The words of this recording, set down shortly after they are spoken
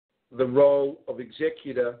the role of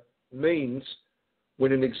executor means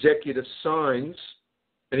when an executor signs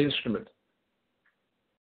an instrument.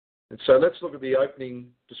 And so let's look at the opening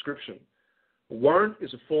description. A warrant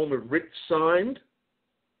is a form of writ signed.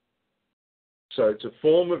 So it's a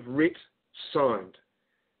form of writ signed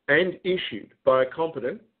and issued by a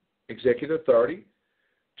competent executive authority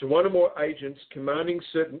to one or more agents commanding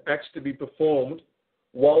certain acts to be performed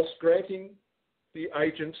whilst granting the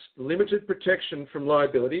agents limited protection from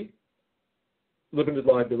liability, limited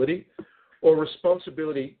liability, or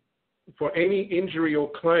responsibility for any injury or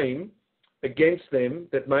claim against them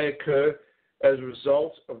that may occur as a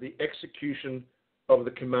result of the execution of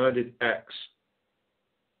the commanded acts.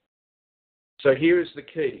 So here is the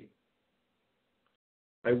key.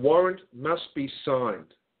 A warrant must be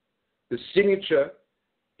signed. The signature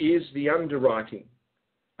is the underwriting.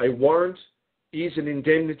 A warrant is an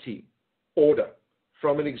indemnity order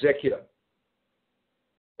from an executor.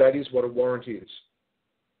 That is what a warrant is.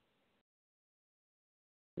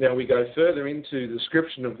 Now we go further into the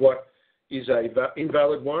description of what is an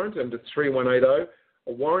invalid warrant under 3180.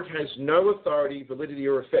 A warrant has no authority, validity,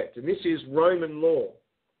 or effect. And this is Roman law.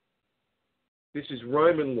 This is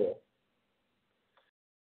Roman law.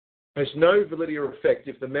 Has no validity or effect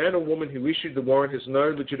if the man or woman who issued the warrant has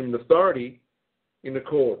no legitimate authority in the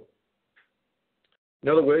court. In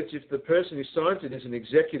other words, if the person who signs it is an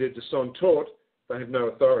executor de son tort, they have no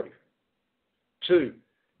authority. 2,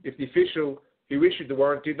 if the official who issued the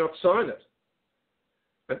warrant did not sign it.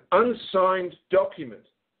 An unsigned document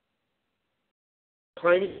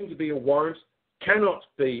claiming to be a warrant cannot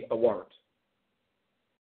be a warrant.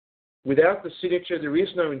 Without the signature, there is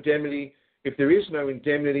no indemnity. If there is no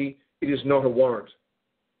indemnity, it is not a warrant.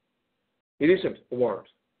 It isn't a warrant.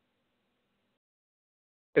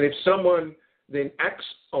 And if someone then acts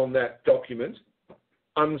on that document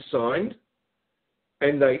unsigned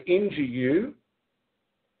and they injure you,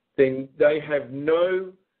 then they have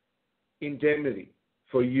no indemnity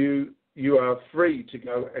for you. You are free to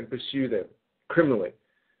go and pursue them criminally.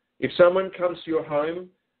 If someone comes to your home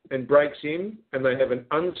and breaks in and they have an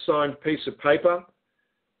unsigned piece of paper,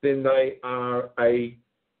 then they are a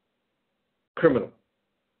criminal,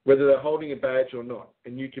 whether they're holding a badge or not,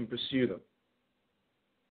 and you can pursue them.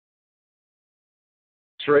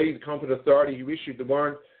 3, the competent authority who issued the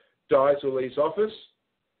warrant dies or leaves office.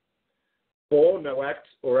 4, no act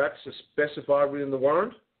or acts are specified within the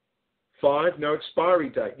warrant. 5, no expiry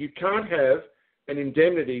date. You can't have an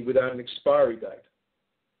indemnity without an expiry date.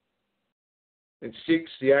 And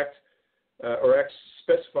 6, the act or acts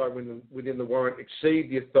specified within the warrant exceed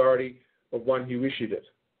the authority of one who issued it.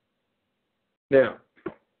 Now,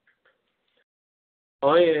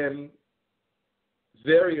 I am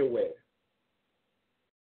very aware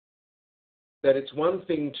that it's one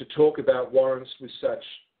thing to talk about warrants with such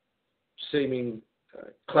seeming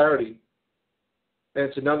clarity, and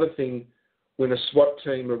it's another thing when a SWAT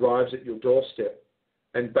team arrives at your doorstep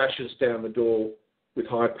and bashes down the door with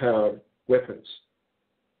high-powered weapons.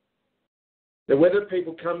 Now, whether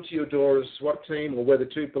people come to your door as a SWAT team or whether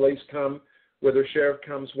 2 police come, whether a sheriff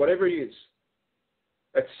comes, whatever it is,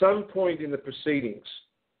 at some point in the proceedings,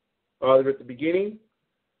 either at the beginning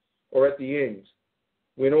or at the end,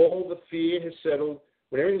 when all the fear has settled,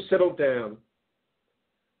 when everything's settled down,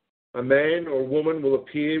 a man or a woman will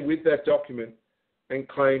appear with that document and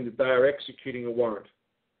claim that they are executing a warrant.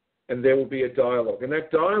 And there will be a dialogue. And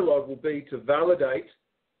that dialogue will be to validate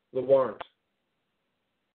the warrant.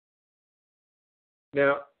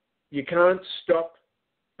 Now, you can't stop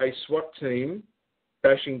a SWAT team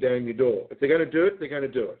bashing down your door. If they're going to do it, they're going to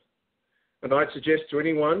do it. And I'd suggest to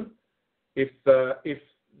anyone, if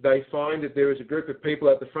they find that there is a group of people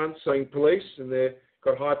at the front saying police and they've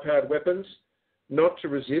got high-powered weapons, not to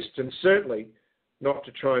resist and certainly not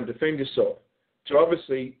to try and defend yourself, to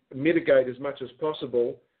obviously mitigate as much as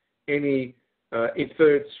possible any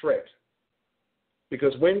inferred threat.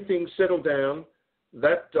 Because when things settle down,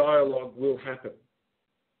 that dialogue will happen.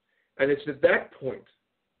 And it's at that point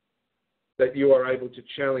that you are able to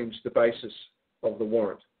challenge the basis of the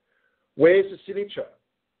warrant. Where's the signature?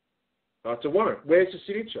 Oh, it's a warrant. Where's the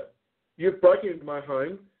signature? You've broken into my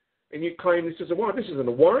home and you claim this is a warrant. This isn't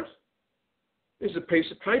a warrant. This is a piece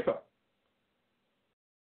of paper.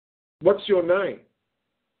 What's your name?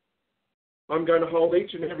 I'm going to hold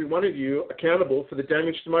each and every one of you accountable for the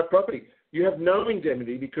damage to my property. You have no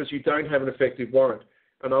indemnity because you don't have an effective warrant.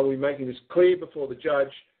 And I will be making this clear before the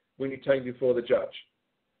judge when you take me before the judge.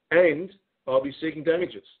 And I'll be seeking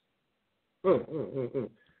damages.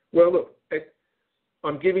 Well, look,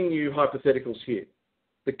 I'm giving you hypotheticals here.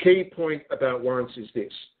 The key point about warrants is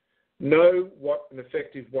this. Know what an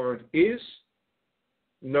effective warrant is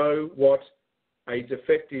know what a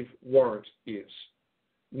defective warrant is.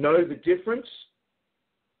 Know the difference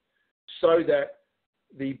so that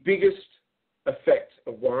the biggest effect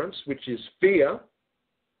of warrants, which is fear,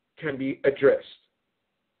 can be addressed.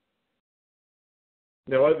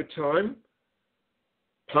 Now, over time,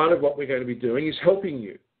 part of what we're going to be doing is helping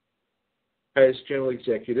you as general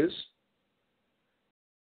executors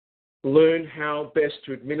learn how best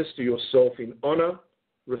to administer yourself in honour,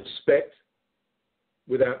 respect,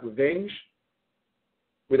 without revenge,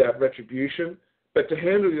 without retribution, but to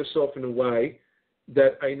handle yourself in a way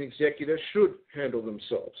that an executor should handle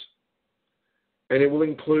themselves. And it will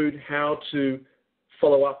include how to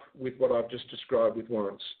follow up with what I've just described with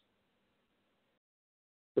warrants.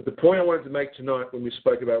 But the point I wanted to make tonight when we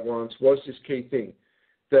spoke about warrants was this key thing,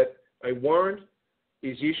 that a warrant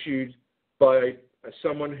is issued by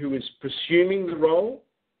someone who is presuming the role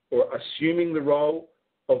or assuming the role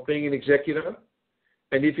of being an executor,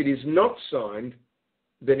 and if it is not signed,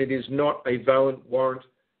 then it is not a valid warrant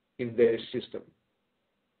in their system.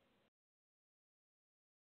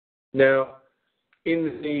 Now,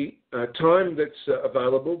 in the time that's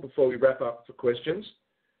available before we wrap up for questions,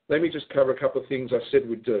 let me just cover a couple of things I said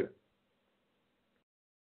we'd do.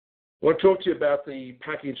 I want to talk to you about the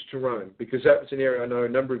package to Rome, because that was an area I know a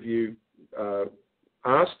number of you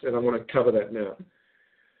asked, and I want to cover that now.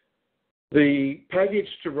 The package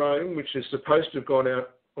to Rome, which is supposed to have gone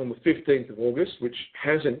out on the 15th of August, which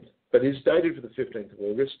hasn't, but is dated for the 15th of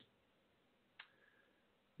August,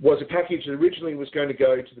 was a package that originally was going to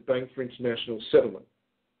go to the Bank for International Settlement.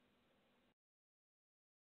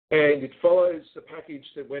 And it follows the package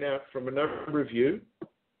that went out from a number of you,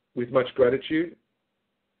 with much gratitude,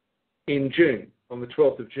 in June, on the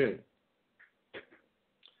 12th of June.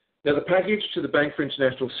 Now, the package to the Bank for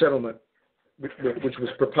International Settlement, which was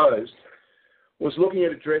proposed, was looking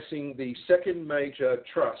at addressing the second major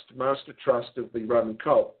trust, master trust of the Roman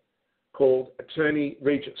cult, called Attorney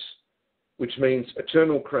Regis, which means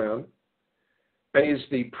eternal crown, and is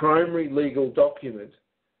the primary legal document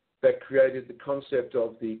that created the concept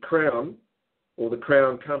of the crown, or the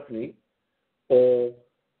crown company, or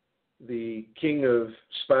the King of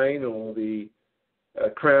Spain, or the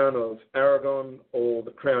Crown of Aragon, or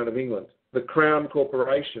the Crown of England. The Crown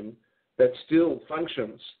Corporation that still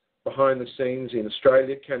functions behind the scenes in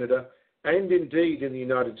Australia, Canada, and indeed in the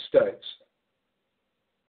United States.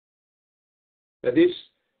 Now, this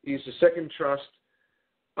is the second trust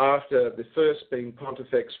after the first being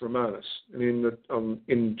Pontifex Romanus. And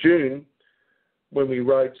in June, when we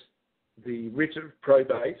wrote the writ of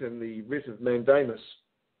probate and the writ of mandamus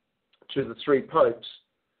to the three popes,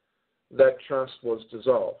 that trust was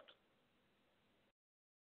dissolved.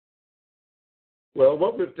 Well,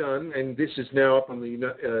 what we've done, and this is now up on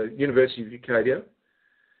the University of UCADIA,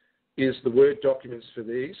 is the Word documents for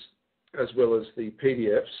these, as well as the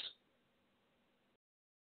PDFs.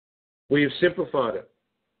 We have simplified it.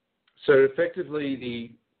 So effectively,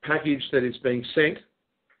 the package that is being sent,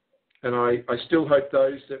 and I still hope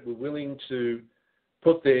those that were willing to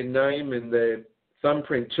put their name and their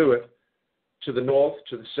thumbprint to it, to the north,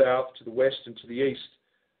 to the south, to the west, and to the east,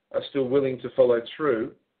 are still willing to follow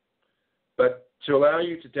through. But to allow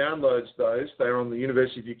you to download those, they're on the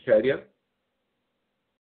University of UCADIA.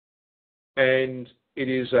 And it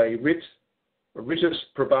is a writus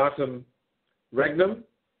probatum regnum,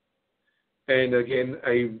 and again,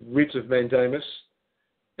 a writ of mandamus,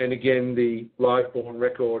 and again, the live-born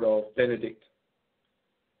record of Benedict.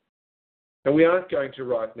 And we aren't going to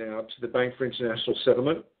write now to the Bank for International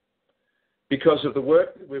Settlement because of the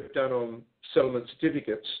work that we've done on settlement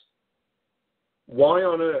certificates. Why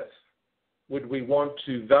on earth would we want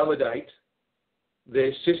to validate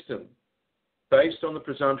their system based on the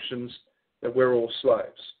presumptions that we're all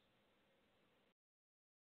slaves?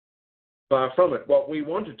 Far from it. What we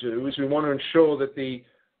want to do is we want to ensure that the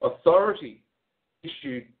authority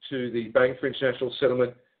issued to the Bank for International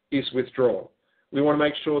Settlement is withdrawn. We want to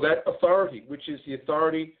make sure that authority, which is the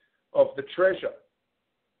authority of the Treasurer,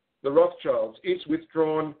 the Rothschilds, is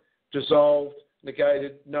withdrawn, dissolved,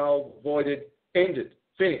 negated, null, voided, ended,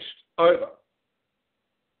 finished, over.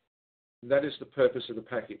 And that is the purpose of the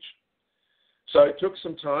package. So it took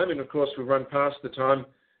some time, and of course we've run past the time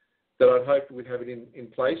that I'd hoped we'd have it in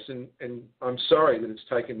place, and I'm sorry that it's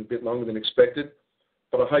taken a bit longer than expected,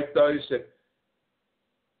 but I hope those that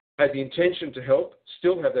had the intention to help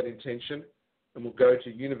still have that intention and will go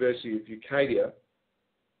to University of UCADIA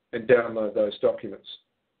and download those documents.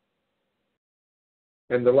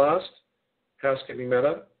 And the last housekeeping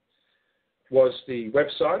matter was the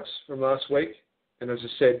websites from last week, and as I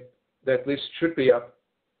said, that list should be up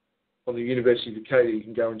on the University of UCADIA. You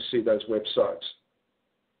can go and see those websites.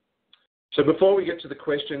 So before we get to the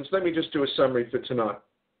questions, let me just do a summary for tonight.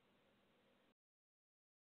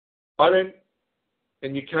 I don't,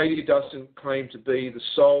 and UCADIA doesn't claim to be the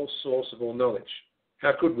sole source of all knowledge.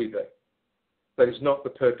 How could we be? That is not the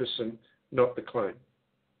purpose and not the claim.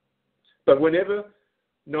 But whenever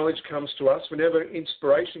knowledge comes to us, whenever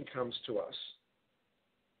inspiration comes to us,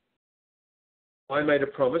 I made a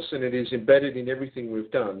promise, and it is embedded in everything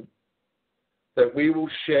we've done, that we will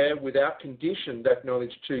share without condition that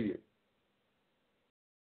knowledge to you.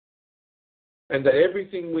 And that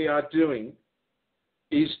everything we are doing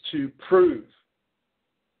is to prove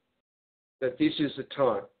that this is the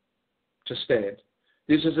time to stand.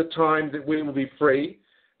 This is a time that we will be free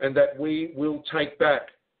and that we will take back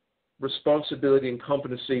responsibility and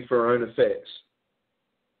competency for our own affairs.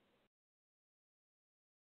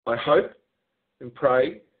 I hope and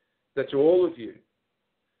pray that to all of you,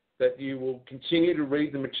 that you will continue to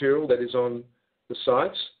read the material that is on the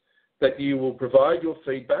sites, that you will provide your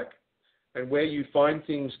feedback, and where you find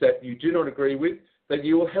things that you do not agree with, that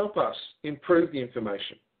you will help us improve the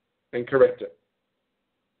information and correct it.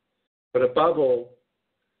 But above all,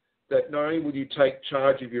 that not only will you take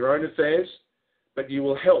charge of your own affairs, but you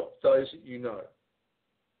will help those that you know.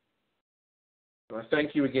 And I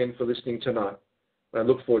thank you again for listening tonight. I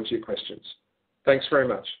look forward to your questions. Thanks very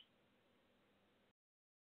much.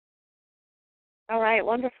 All right,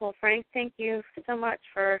 wonderful, Frank. Thank you so much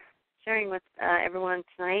for sharing with everyone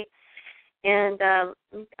tonight. And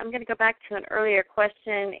I'm going to go back to an earlier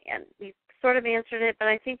question, and we sort of answered it, but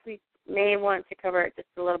I think we may want to cover it just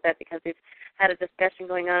a little bit because we've had a discussion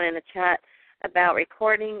going on in the chat about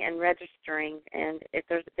recording and registering, and if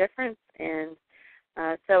there's a difference. And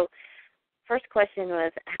so first question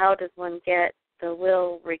was, how does one get the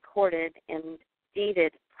will recorded and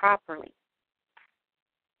deeded properly?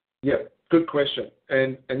 Yeah, good question.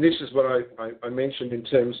 And this is what I mentioned in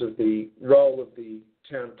terms of the role of the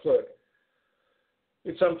town clerk.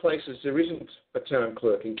 In some places, there isn't a town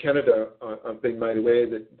clerk. In Canada, I've been made aware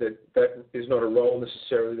that is not a role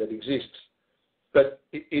necessarily that exists. But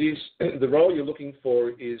it is the role you're looking for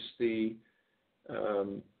is the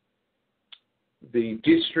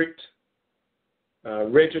district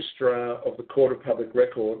registrar of the Court of Public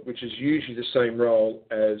Record, which is usually the same role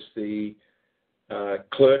as the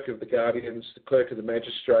clerk of the guardians, the clerk of the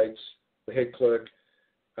magistrates, the head clerk,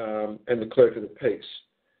 and the clerk of the peace.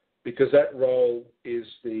 Because that role is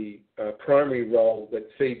the primary role that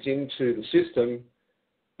feeds into the system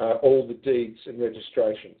all the deeds and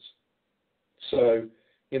registrations. So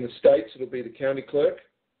in the States, it'll be the county clerk.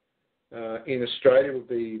 In Australia, it will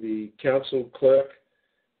be the council clerk.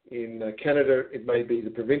 In Canada, it may be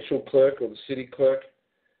the provincial clerk or the city clerk.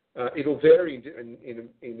 It'll vary. In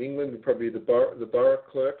England, it'll probably be the borough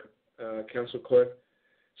clerk, council clerk.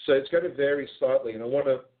 So it's going to vary slightly, and I want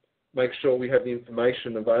to make sure we have the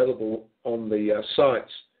information available on the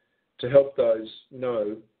sites to help those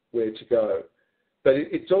know where to go. But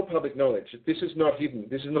it's all public knowledge. This is not hidden.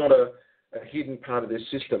 This is not a hidden part of their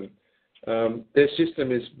system. Their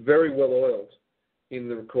system is very well oiled in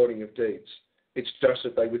the recording of deeds. It's just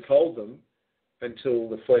that they withhold them until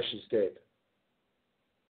the flesh is dead.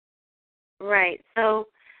 Right. So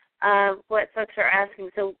what folks are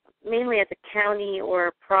asking, so mainly at the county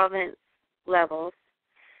or province levels,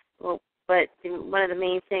 well, but one of the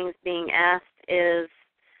main things being asked is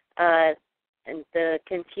the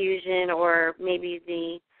confusion or maybe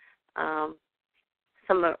the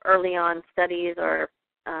some early on studies or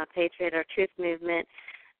Patriot or Truth Movement,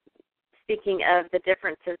 speaking of the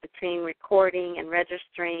differences between recording and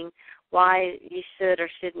registering, why you should or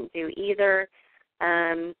shouldn't do either.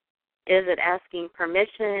 Is it asking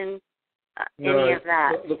permission? Any of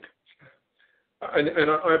that? Look, and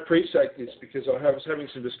I appreciate this because I was having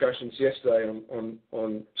some discussions yesterday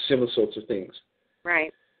on similar sorts of things.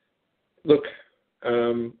 Right. Look,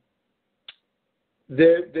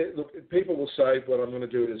 look, people will say, well, I'm going to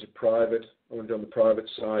do it as a private, I want to do it on the private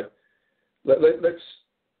side.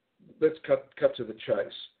 Let's cut to the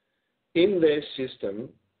chase. In their system,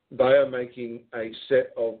 they are making a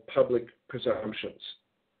set of public presumptions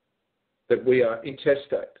that we are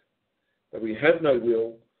intestate, that we have no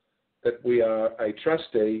will, that we are a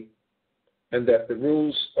trustee, and that the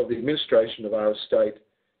rules of the administration of our estate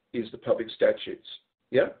is the public statutes.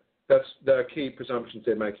 Yeah? That's the key presumptions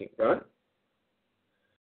they're making, right?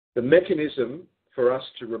 The mechanism for us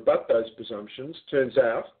to rebut those presumptions turns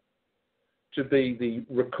out to be the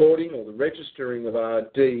recording or the registering of our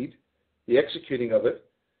deed, the executing of it,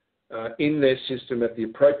 in their system at the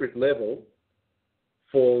appropriate level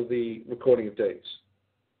for the recording of deeds.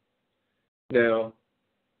 Now,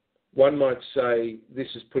 one might say this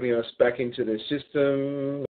is putting us back into their system.